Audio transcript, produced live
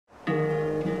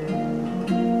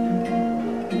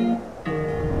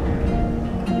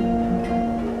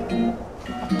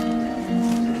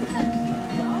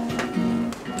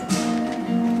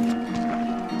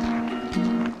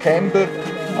Camber.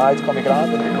 Jetzt kann ich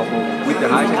gerade. With the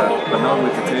high cut, but not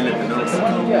with the tail at the nose.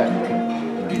 Yeah.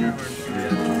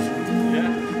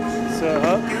 So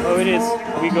how it is?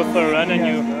 We go for a run and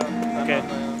you... Okay.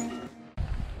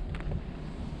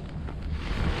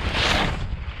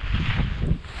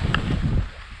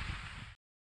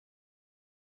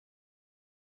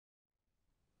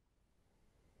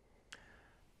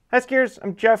 Hi skiers,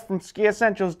 I'm Jeff from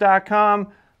Skiessentials.com.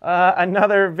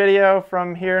 Another video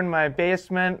from here in my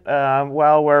basement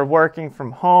while we're working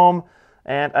from home,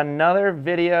 and another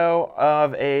video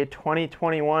of a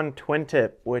 2021 twin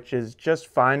tip, which is just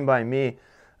fine by me.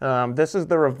 This is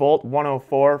the Revolt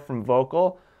 104 from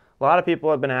Volkl. A lot of people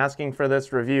have been asking for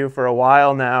this review for a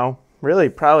while now, really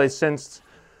probably since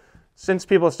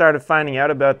people started finding out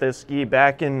about this ski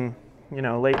back in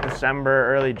late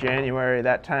December, early January,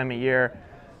 that time of year.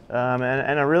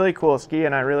 And a really cool ski,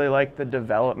 and I really like the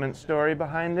development story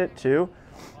behind it too.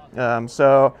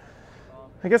 So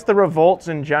I guess the Revolts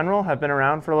in general have been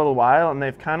around for a little while, and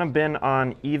they've kind of been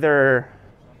on either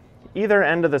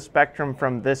end of the spectrum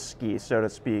from this ski, so to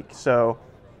speak. So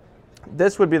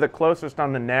this would be the closest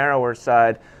on the narrower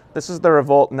side. This is the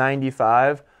Revolt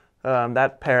 95.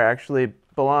 That pair actually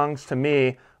belongs to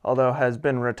me, although has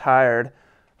been retired.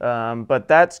 But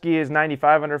that ski is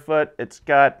 95 underfoot. It's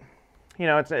got,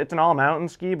 it's an all-mountain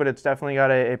ski, but it's definitely got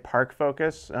a park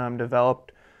focus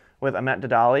developed with Ahmet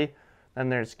Dadali.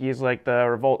 And there's skis like the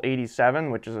Revolt 87,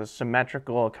 which is a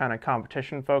symmetrical kind of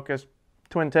competition-focused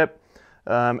twin tip.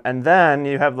 And then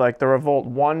you have like the Revolt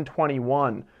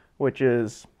 121, which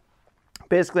is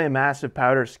basically a massive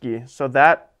powder ski. So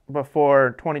that,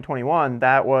 before 2021,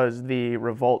 that was the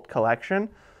Revolt collection.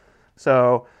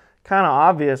 So kind of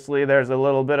obviously there's a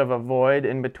little bit of a void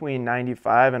in between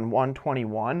 95 and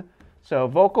 121. So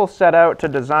Volkl set out to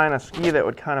design a ski that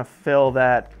would kind of fill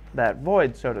that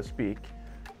void, so to speak.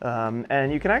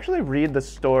 And you can actually read the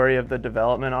story of the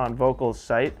development on Volkl's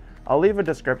site. I'll leave a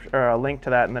description or a link to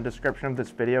that in the description of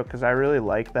this video because I really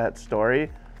like that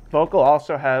story. Volkl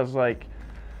also has like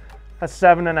a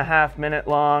 7.5 minute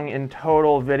long in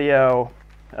total video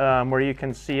where you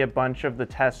can see a bunch of the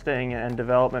testing and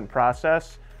development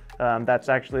process. That's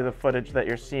actually the footage that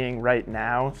you're seeing right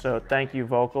now. So thank you,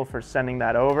 Volkl, for sending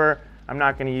that over. I'm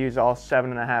not going to use all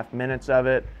 7.5 minutes of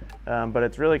it, but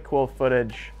it's really cool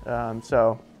footage.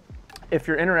 So if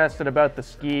you're interested about the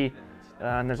ski,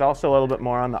 and there's also a little bit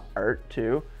more on the art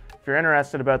too. If you're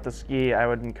interested about the ski, I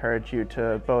would encourage you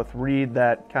to both read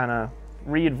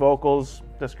Volkl's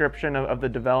description of the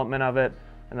development of it,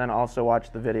 and then also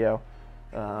watch the video.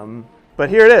 But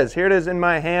here it is in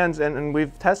my hands, and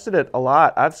we've tested it a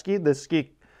lot. I've skied this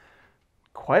ski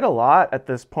quite a lot at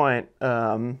this point.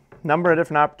 Number of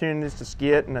different opportunities to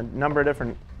ski it in a number of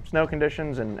different snow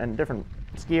conditions and different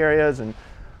ski areas and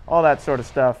all that sort of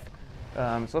stuff.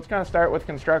 So let's kind of start with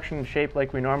construction and shape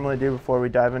like we normally do before we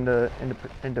dive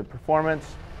into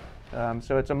performance.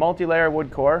 So it's a multi-layer wood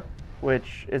core,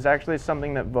 which is actually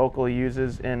something that Volkl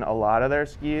uses in a lot of their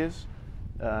skis.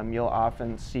 You'll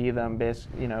often see them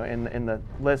in the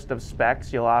list of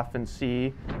specs. You'll often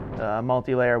see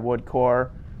multi-layer wood core,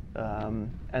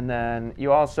 and then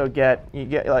you also get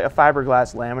like a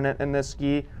fiberglass laminate in this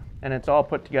ski, and it's all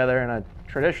put together in a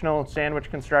traditional sandwich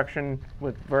construction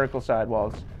with vertical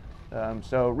sidewalls.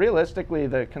 So realistically,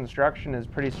 the construction is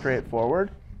pretty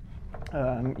straightforward.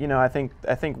 I think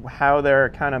how they're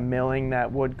kind of milling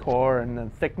that wood core and the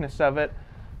thickness of it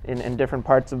in different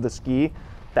parts of the ski,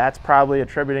 that's probably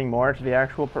attributing more to the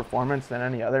actual performance than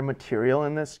any other material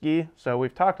in this ski. So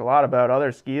we've talked a lot about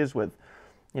other skis with,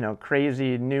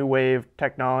 crazy new wave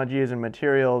technologies and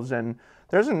materials, and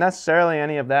there isn't necessarily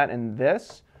any of that in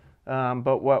this,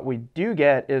 but what we do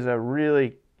get is a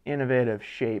really innovative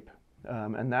shape,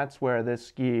 and that's where this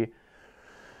ski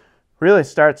really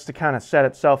starts to kind of set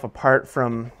itself apart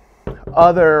from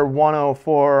other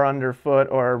 104 underfoot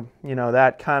or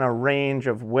that kind of range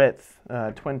of width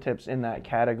twin tips in that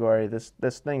category.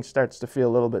 This thing starts to feel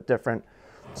a little bit different.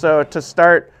 So to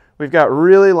start, we've got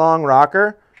really long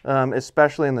rocker,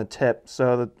 especially in the tip.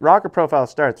 So the rocker profile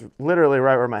starts literally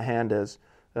right where my hand is,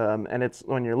 and it's,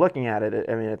 when you're looking at it,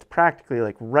 it's practically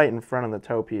like right in front of the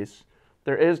toe piece.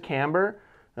 There is camber,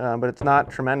 but it's not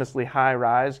tremendously high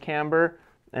rise camber,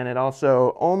 and it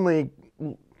also only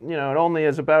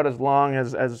is about as long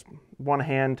as one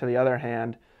hand to the other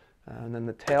hand. And then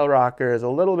the tail rocker is a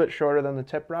little bit shorter than the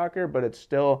tip rocker, but it's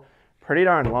still pretty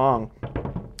darn long.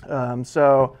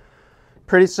 So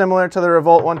pretty similar to the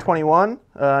Revolt 121,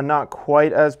 not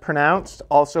quite as pronounced.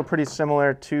 Also pretty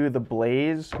similar to the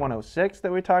Blaze 106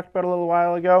 that we talked about a little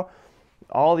while ago.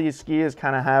 All these skis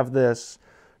kind of have this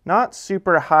not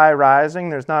super high rising.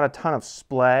 There's not a ton of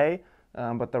splay,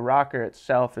 but the rocker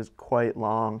itself is quite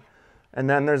long. And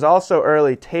then there's also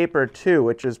early taper too,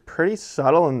 which is pretty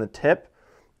subtle in the tip.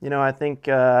 I think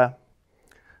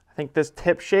this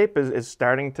tip shape is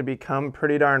starting to become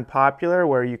pretty darn popular,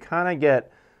 where you kind of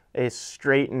get a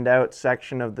straightened out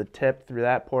section of the tip through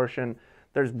that portion.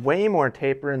 There's way more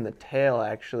taper in the tail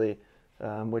actually,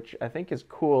 which I think is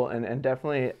cool and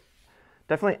definitely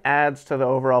adds to the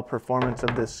overall performance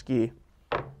of this ski.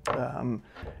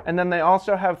 And then they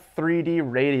also have 3D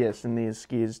radius in these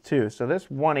skis too. So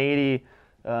this 180,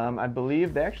 I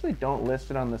believe they actually don't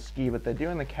list it on the ski, but they do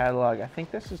in the catalog. I think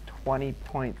this is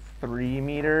 20.3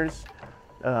 meters.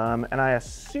 And I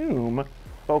assume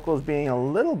Volkl is being a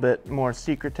little bit more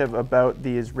secretive about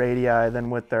these radii than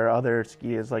with their other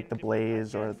skis like the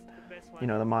Blaze or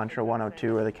the Mantra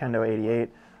 102 or the Kendo 88.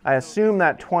 I assume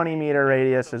that 20 meter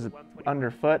radius is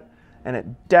underfoot, and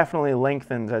it definitely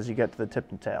lengthens as you get to the tip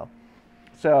and tail.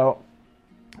 So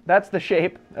that's the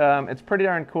shape. It's pretty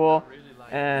darn cool.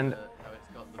 And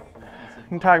we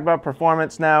can talk about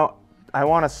performance now. I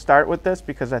want to start with this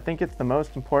because I think it's the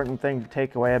most important thing to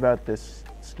take away about this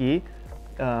ski.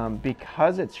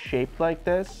 Because it's shaped like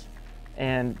this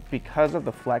and because of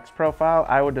the flex profile,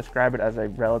 I would describe it as a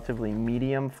relatively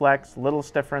medium flex, a little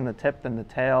stiffer in the tip than the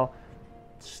tail,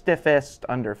 stiffest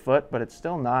underfoot, but it's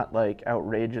still not like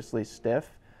outrageously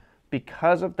stiff.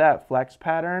 Because of that flex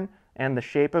pattern and the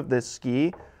shape of this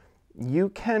ski, you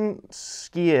can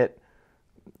ski it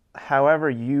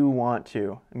however you want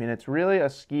to. I mean, it's really a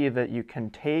ski that you can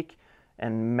take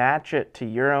and match it to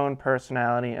your own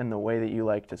personality and the way that you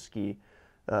like to ski.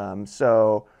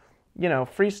 So,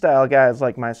 freestyle guys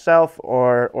like myself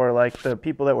or like the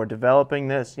people that were developing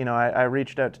this, I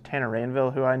reached out to Tanner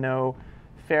Rainville, who I know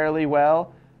fairly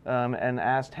well, and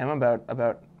asked him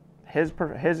about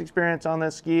his experience on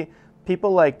this ski.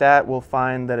 People like that will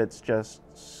find that it's just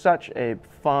such a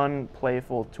fun,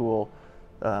 playful tool.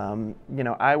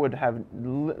 I would have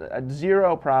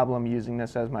zero problem using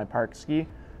this as my park ski.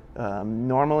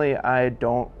 Normally I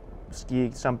don't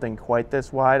ski something quite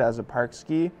this wide as a park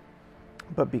ski,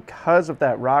 but because of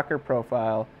that rocker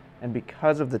profile and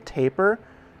because of the taper,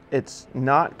 it's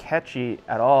not catchy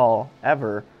at all,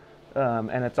 ever.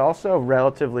 And it's also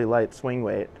relatively light swing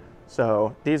weight.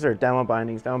 So these are demo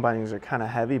bindings. Demo bindings are kind of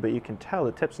heavy, but you can tell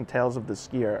the tips and tails of the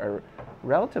ski are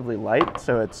relatively light.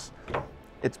 So it's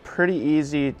pretty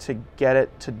easy to get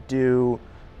it to do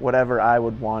whatever I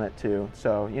would want it to.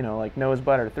 So, like nose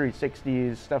butter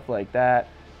 360s, stuff like that.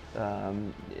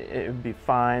 It would be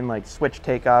fine. Like switch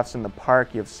takeoffs in the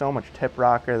park, you have so much tip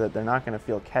rocker that they're not going to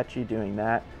feel catchy doing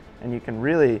that. And you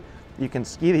can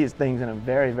ski these things in a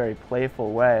very, very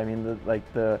playful way. I mean,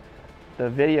 the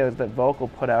videos that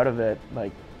Volkl put out of it,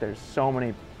 like there's so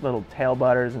many little tail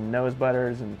butters and nose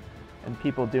butters and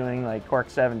people doing like cork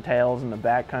 7 tails in the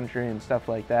backcountry and stuff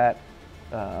like that.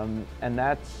 And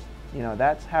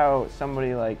that's how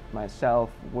somebody like myself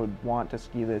would want to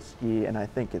ski this ski, and I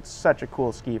think it's such a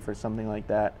cool ski for something like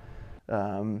that.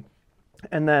 And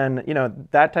then,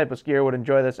 that type of skier would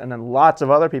enjoy this, and then lots of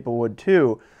other people would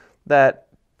too. That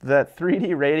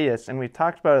 3D radius, and we've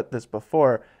talked about this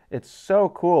before, it's so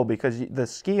cool because the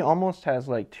ski almost has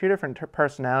like two different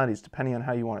personalities depending on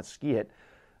how you want to ski it.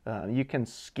 You can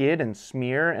skid and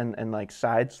smear and like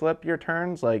side slip your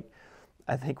turns. Like,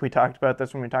 I think we talked about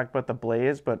this when we talked about the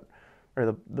Blaze,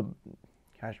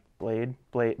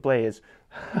 Blaze.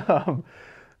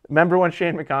 Remember when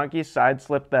Shane McConkey side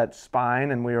slipped that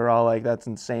spine and we were all like, that's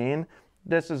insane?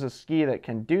 This is a ski that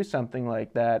can do something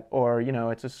like that. Or,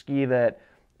 it's a ski that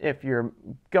if you're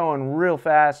going real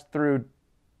fast through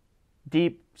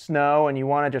deep snow and you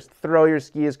want to just throw your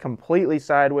skis completely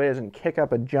sideways and kick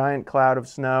up a giant cloud of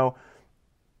snow,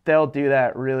 they'll do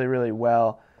that really, really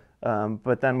well.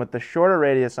 But then with the shorter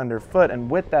radius underfoot and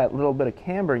with that little bit of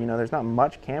camber, there's not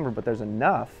much camber, but there's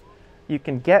enough, you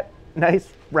can get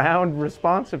nice, round,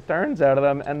 responsive turns out of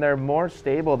them, and they're more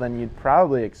stable than you'd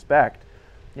probably expect.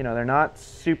 They're not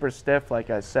super stiff, like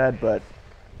I said, but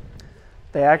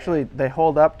they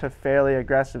hold up to fairly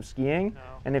aggressive skiing.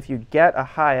 And if you get a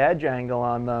high edge angle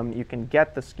on them, you can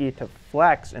get the ski to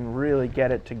flex and really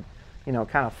get it to,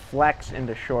 kind of flex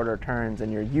into shorter turns,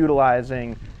 and you're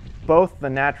utilizing both the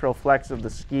natural flex of the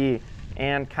ski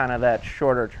and kind of that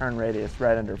shorter turn radius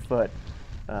right underfoot.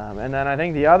 And then I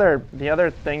think the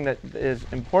other thing that is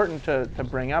important to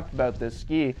bring up about this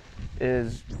ski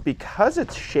is because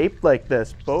it's shaped like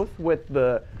this, both with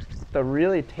the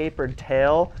really tapered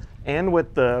tail and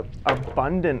with the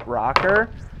abundant rocker,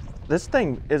 this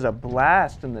thing is a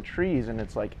blast in the trees, and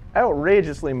it's like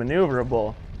outrageously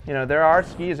maneuverable. There are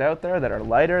skis out there that are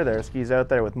lighter, there are skis out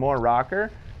there with more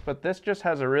rocker, but this just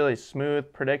has a really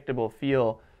smooth, predictable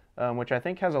feel which I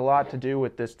think has a lot to do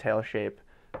with this tail shape.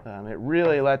 It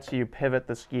really lets you pivot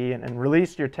the ski and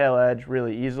release your tail edge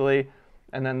really easily.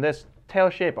 And then this tail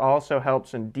shape also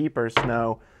helps in deeper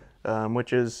snow,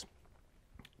 which is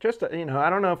just, I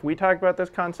don't know if we talk about this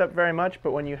concept very much,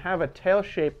 but when you have a tail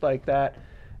shape like that,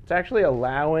 it's actually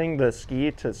allowing the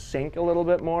ski to sink a little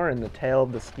bit more in the tail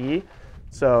of the ski.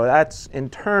 So that's in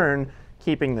turn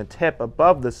keeping the tip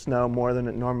above the snow more than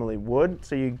it normally would.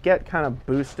 So you get kind of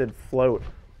boosted float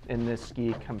in this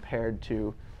ski compared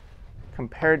to,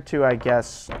 I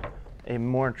guess, a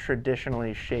more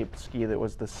traditionally shaped ski that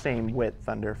was the same width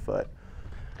underfoot.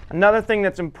 Another thing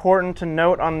that's important to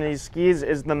note on these skis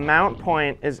is the mount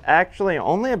point is actually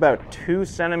only about 2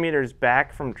 centimeters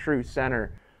back from true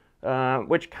center,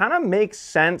 which kind of makes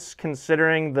sense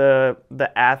considering the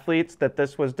athletes that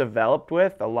this was developed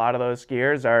with. A lot of those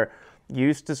skiers are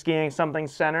used to skiing something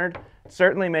centered. It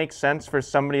certainly makes sense for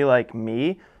somebody like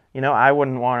me. I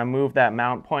wouldn't want to move that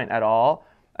mount point at all.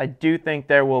 I do think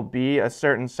there will be a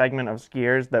certain segment of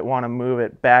skiers that want to move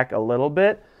it back a little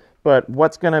bit, but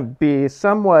what's going to be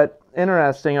somewhat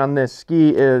interesting on this ski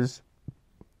is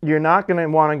you're not going to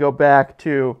want to go back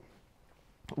to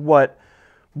what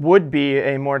would be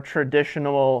a more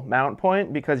traditional mount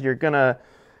point, because you're gonna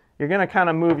kind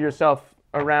of move yourself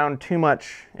around too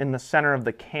much in the center of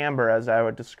the camber, as I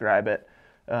would describe it.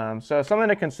 So something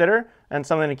to consider and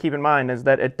something to keep in mind is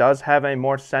that it does have a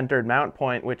more centered mount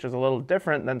point, which is a little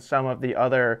different than some of the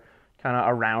other kind of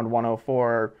around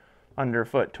 104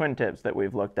 underfoot twin tips that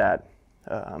we've looked at.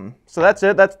 So that's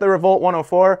it. That's the Revolt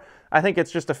 104. I think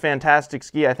it's just a fantastic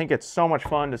ski. I think it's so much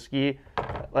fun to ski.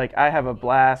 Like, I have a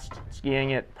blast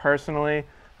skiing it personally.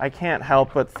 I can't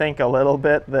help but think a little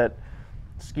bit that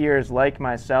skiers like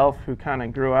myself who kind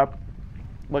of grew up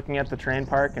looking at the terrain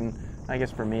park, and I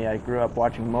guess for me, I grew up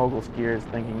watching mogul skiers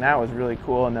thinking that was really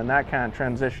cool, and then that kind of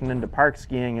transitioned into park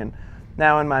skiing, and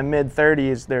now in my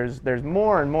mid-30s, there's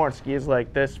more and more skis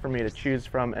like this for me to choose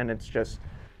from, and it's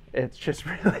just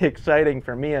really exciting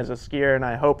for me as a skier, and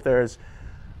I hope there's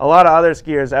a lot of other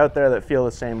skiers out there that feel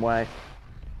the same way.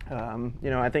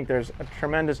 I think there's a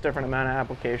tremendous different amount of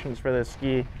applications for this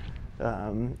ski.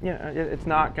 It's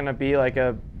not going to be like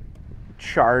a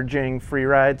charging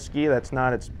freeride ski. That's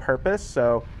not its purpose.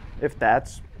 So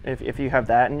if you have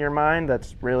that in your mind,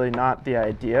 that's really not the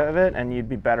idea of it, and you'd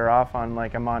be better off on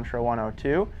like a Mantra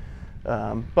 102.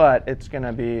 But it's going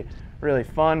to be really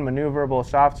fun, maneuverable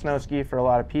soft snow ski for a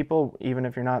lot of people, even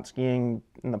if you're not skiing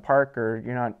in the park or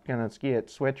you're not going to ski it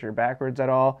switch or backwards at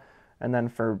all. And then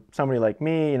for somebody like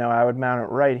me, I would mount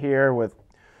it right here with,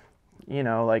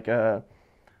 like a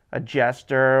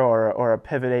Jester or a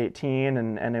Pivot 18,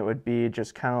 and it would be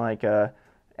just kind of like a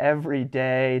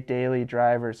everyday daily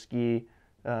driver ski.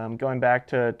 Going back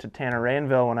to Tanner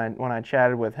Rainville, when I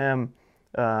chatted with him,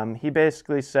 he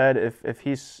basically said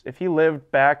if he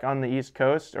lived back on the East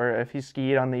Coast, or if he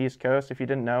skied on the East Coast, if you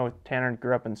didn't know, Tanner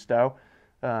grew up in Stowe,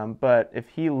 but if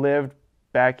he lived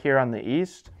back here on the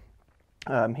East,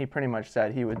 he pretty much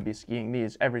said he would be skiing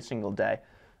these every single day.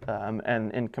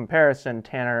 And in comparison,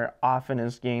 Tanner often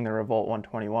is skiing the Revolt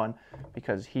 121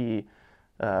 because he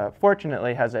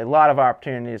fortunately has a lot of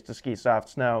opportunities to ski soft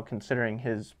snow considering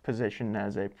his position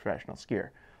as a professional skier.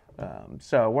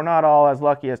 So we're not all as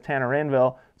lucky as Tanner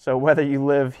Rainville. So whether you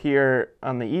live here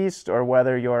on the East or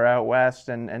whether you're out West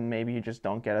and maybe you just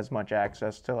don't get as much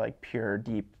access to like pure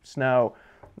deep snow,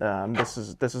 this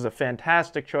is a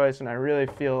fantastic choice, and I really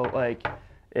feel like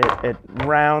it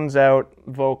rounds out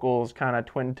Volkl's kind of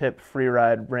twin tip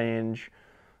freeride range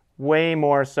way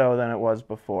more so than it was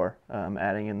before,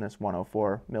 adding in this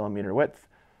 104 millimeter width.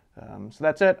 So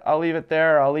that's it. I'll leave it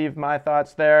there. I'll leave my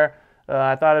thoughts there.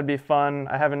 I thought it'd be fun.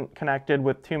 I haven't connected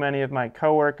with too many of my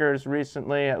coworkers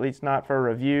recently, at least not for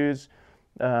reviews.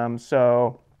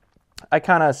 So I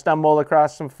kind of stumbled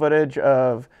across some footage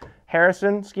of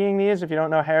Harrison skiing these. If you don't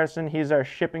know Harrison, he's our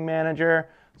shipping manager.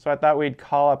 So I thought we'd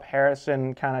call up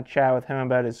Harrison, kind of chat with him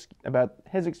about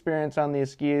his experience on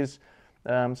these skis.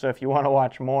 So if you want to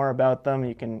watch more about them,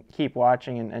 you can keep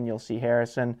watching and you'll see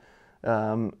Harrison.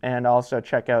 And also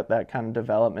check out that kind of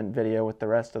development video with the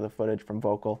rest of the footage from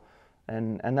Volkl.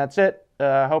 And that's it.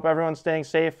 I hope everyone's staying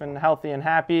safe and healthy and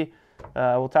happy.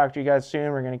 We'll talk to you guys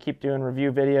soon. We're going to keep doing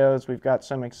review videos. We've got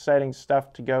some exciting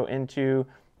stuff to go into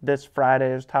this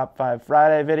Friday's Top 5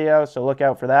 Friday video, so look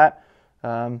out for that.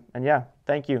 And yeah,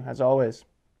 thank you, as always.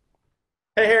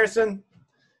 Hey, Harrison.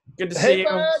 Good to see you.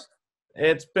 Bud.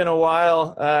 It's been a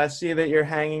while. I see that you're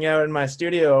hanging out in my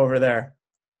studio over there.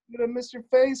 I miss your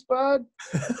face, bud.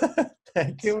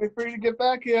 Thanks. Can't wait for you to get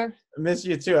back here. I miss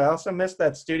you too. I also miss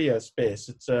that studio space.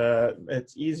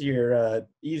 It's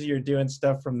easier doing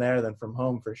stuff from there than from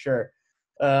home for sure.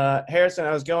 Harrison,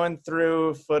 I was going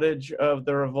through footage of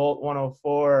the Revolt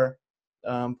 104,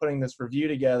 putting this review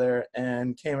together,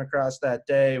 and came across that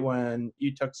day when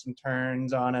you took some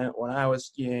turns on it when I was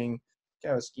skiing.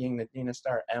 I was skiing the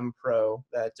Dynastar M Pro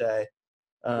that day.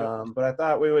 But I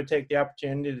thought we would take the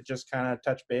opportunity to just kind of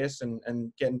touch base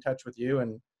and get in touch with you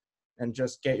and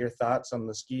just get your thoughts on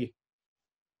the ski.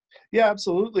 Yeah,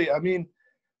 absolutely. I mean,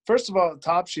 first of all, the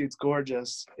top sheet's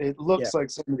gorgeous. It looks like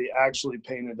somebody actually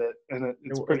painted it, and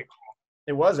it's pretty cool.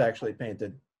 It was actually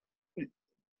painted.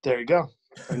 There you go.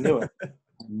 I knew it. I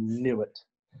knew it.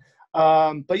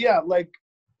 But yeah, like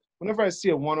whenever I see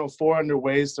a 104 under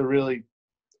waist, that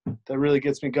really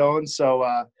gets me going. So,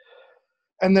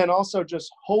 and then also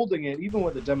just holding it, even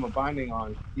with the demo binding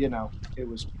on, it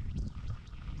was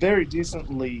very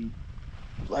decently,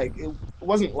 like it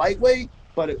wasn't lightweight,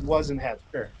 but it wasn't heavy.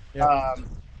 Sure. Yeah.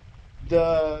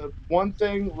 The one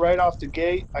thing right off the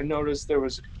gate, I noticed there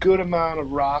was a good amount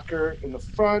of rocker in the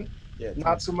front,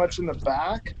 not so much in the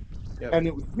back. Yep. And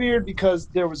it was weird because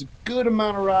there was a good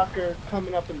amount of rocker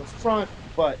coming up in the front,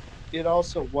 but it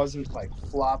also wasn't like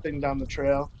flopping down the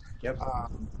trail. Yep.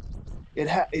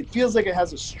 It feels like it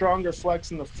has a stronger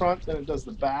flex in the front than it does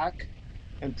the back,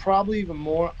 and probably even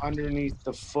more underneath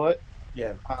the foot.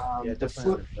 Yeah. The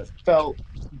foot felt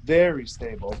very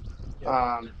stable.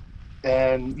 Yep.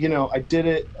 And I did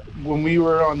it when we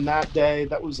were on that day.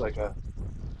 That was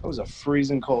a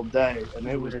freezing cold day, and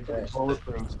it was pretty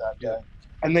bulletproof that day.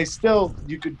 And they still,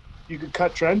 you could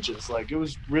cut trenches. Like, it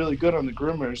was really good on the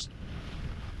groomers.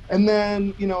 And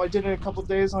then, I did it a couple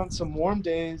days on some warm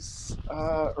days,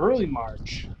 early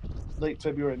March, late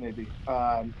February maybe.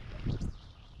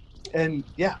 And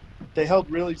yeah, they held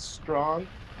really strong.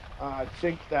 I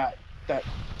think that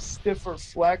stiffer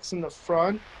flex in the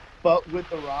front, but with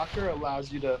the rocker,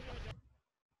 allows you to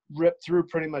rip through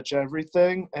pretty much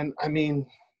everything. And I mean,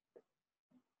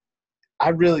 I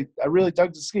really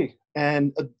dug the ski.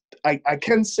 And I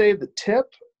can say the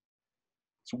tip,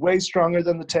 it's way stronger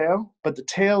than the tail, but the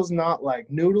tail's not like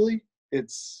noodly.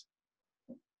 It's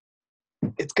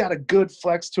got a good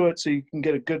flex to it, so you can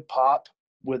get a good pop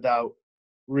without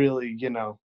really,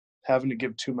 having to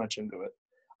give too much into it.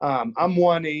 I'm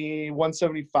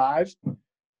 175,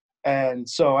 and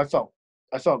so I felt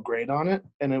great on it,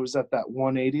 and it was at that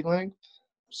 180 length.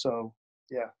 So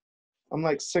yeah, I'm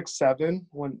like 6'7".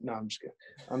 No, I'm just kidding.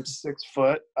 I'm 6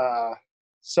 foot.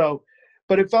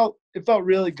 But it felt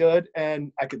really good,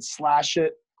 and I could slash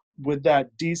it with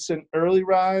that decent early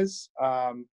rise.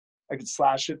 I could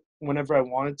slash it whenever I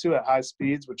wanted to at high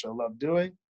speeds, which I love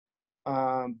doing.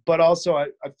 But also I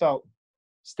felt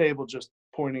stable just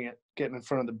pointing it, getting in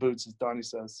front of the boots, as Donnie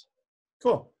says.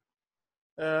 Cool.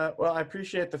 Well, I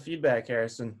appreciate the feedback,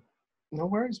 Harrison. No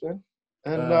worries, man.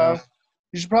 And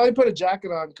you should probably put a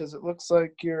jacket on because it looks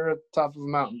like you're at the top of a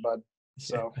mountain, bud.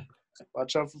 So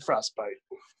watch out for frostbite.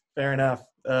 Fair enough.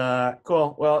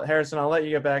 Cool. Well, Harrison, I'll let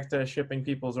you get back to shipping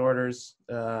people's orders.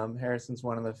 Harrison's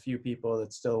one of the few people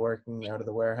that's still working out of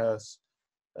the warehouse.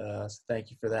 So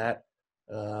thank you for that.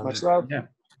 Much love. Yeah.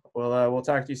 Well, we'll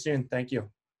talk to you soon. Thank you.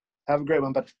 Have a great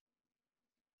one, bud.